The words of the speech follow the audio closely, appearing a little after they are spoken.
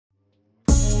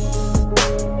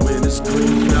it's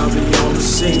green, I'll be on the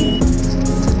scene.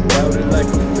 Bout it like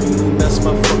a fiend, that's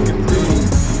my fucking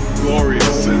thing.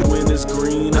 Glorious. Call me when it's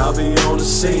green, I'll be on the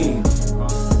scene.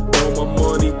 All my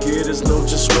money getters know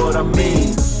just what I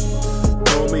mean.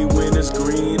 Call me when it's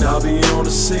green, I'll be on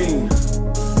the scene.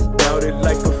 Bout it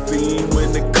like a fiend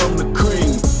when it come to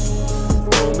cream.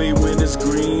 Call me when it's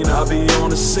green, I'll be on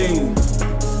the scene.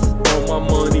 All my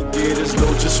money getters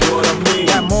know just what I mean.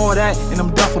 Got more of that in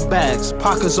them duffel bags,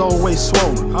 pockets always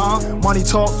swollen. Money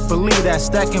talk, believe that,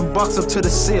 stacking bucks up to the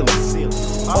ceiling.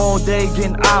 All day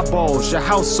getting eyeballs, your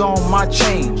house on my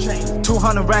chain.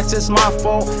 200 racks, it's my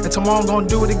fault, and tomorrow I'm gonna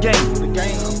do it again.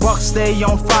 Bucks stay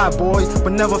on fire, boy,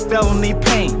 but never felony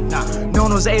pain.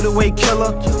 Known as 808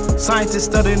 killer, scientists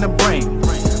studying the brain.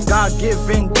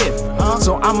 God-given gift,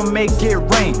 so I'ma make it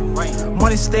rain.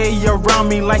 Money stay around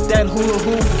me like that hula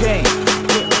hoop game.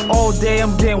 All day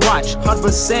I'm getting watched,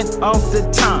 100% of the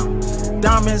time.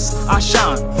 Diamonds, I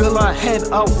shine, fill her head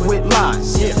up with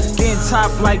lies. Getting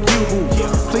top like you,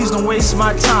 please don't waste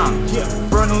my time.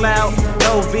 Burning loud,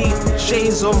 LV,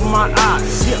 shades over my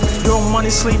eyes. Your money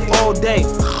sleep all day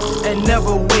and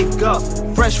never wake up.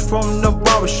 Fresh from the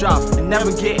barbershop and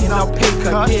never getting a pay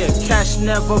cut. Yeah, cash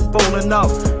never folding up,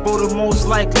 but the most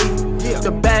likely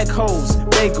the bag holes,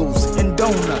 bagels, and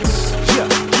donuts.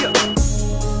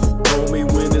 Call me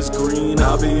when it's green,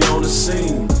 I'll be on the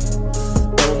scene.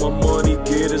 All my money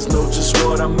getters know just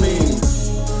what I mean.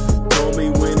 Call me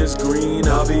when it's green,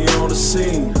 I'll be on the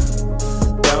scene.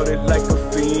 Bout it like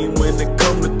a fiend when it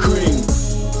come to cream.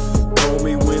 Call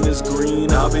me when it's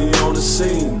green, I'll be on the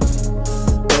scene.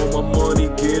 All my money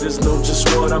getters know just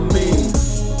what I mean.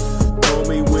 Call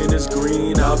me when it's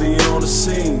green, I'll be on the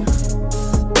scene.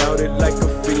 Bout it like a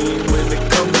fiend when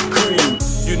it come to cream.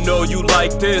 You know you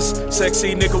like this,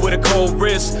 sexy nigga with a cold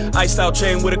wrist, iced out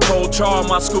chain with a cold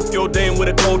charm. I scoop your dame with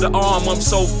a colder arm. I'm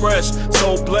so fresh,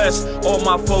 so blessed. All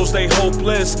my foes they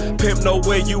hopeless. Pimp know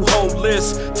where you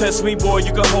hopeless. Test me boy,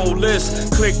 you can hold this.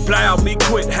 Click blow, me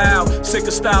quit how. Sick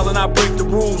of style and I break the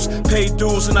rules. Pay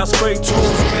dues and I spray tools.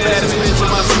 Baddest bitch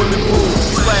in my swimming pool.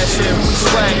 Splashing,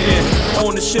 swagging.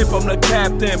 On the ship I'm the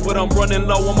captain, but I'm running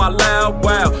low on my loud.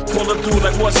 Wow, pull up through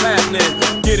like what's happening?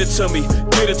 Get it to me,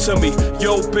 get it to me.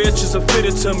 Yo bitch is a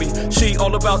fitted to me. She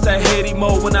all about that head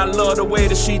emo, and I love the way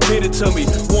that she did it to me.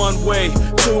 One way,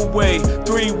 two way,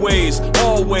 three ways,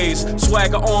 always.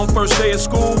 Swagger on first day of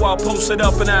school while posted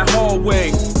up in that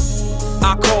hallway.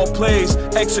 I call plays,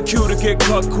 executor get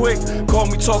cut quick. Call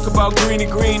me talk about greeny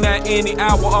green at any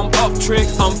hour, I'm up trick.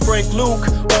 I'm Frank Luke,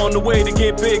 on the way to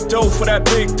get big dough for that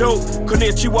big dope.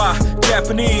 Konnichiwa,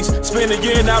 Japanese, spend a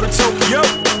year out in Tokyo.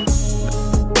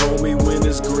 Call me when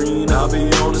it's green, I'll be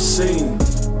on the scene.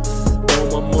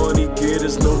 All my money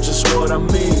getters know just what I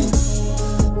mean.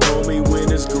 Call me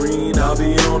when it's green, I'll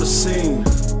be on the scene.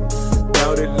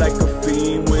 Bout it like a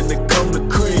fiend when it come to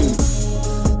cream.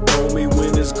 Call me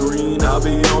when it's green, I'll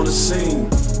be on the scene.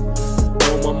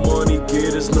 All my money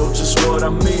getters know just what I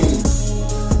mean.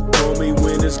 Call me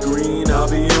when it's green, I'll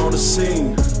be on the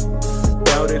scene.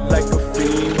 Bout it like a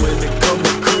fiend when it come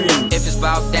to cream. If it's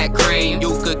about that cream,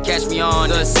 you could catch me on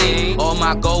the scene. All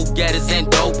my go-getters and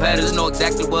dope-headers know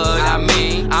exactly what I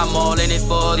mean. I'm all in it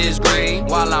for this green,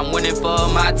 while I'm winning for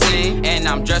my team. And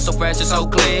I'm dressed so fresh and so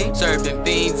clean. Serving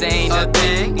fiends ain't a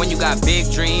thing. When you got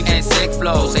big dreams and sick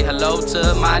flows, say hello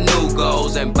to my new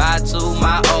goals and bye to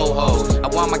my old hoes. I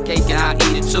want my cake and I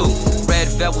eat it too. Red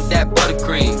velvet with that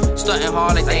buttercream. Stunting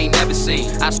hard like they ain't never seen.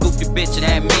 I scoop your bitch in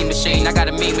that mean machine. I got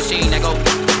a mean machine that go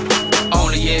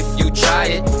only if you try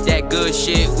it. That good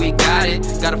shit, we got it.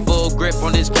 Got a full grip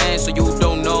on this pen, so you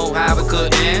don't know how it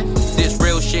could end. This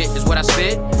real shit is what I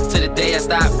spit till the day I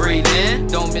stop breathing.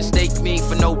 Don't mistake me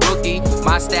for no rookie.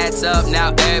 My stats up,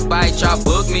 now everybody try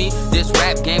book me. This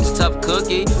rap game's a tough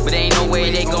cookie, but ain't no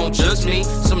way they gon' judge me.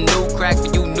 Some new crack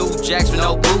for you new jacks with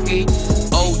no bookie.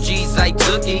 OGs like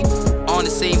Tookie. On the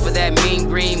scene for that mean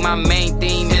green, my main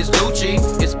theme is Lucci.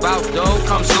 It's about dough,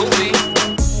 come scoop me.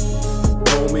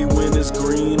 Call me when it's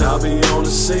green, I'll be on the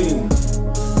scene.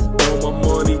 All my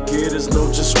money getters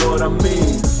know just what I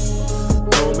mean.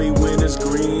 Call me when it's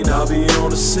green, I'll be on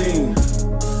the scene.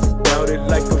 Bout it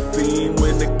like a fiend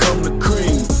when it come to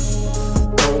cream.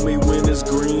 Call me when it's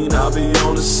green, I'll be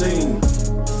on the scene.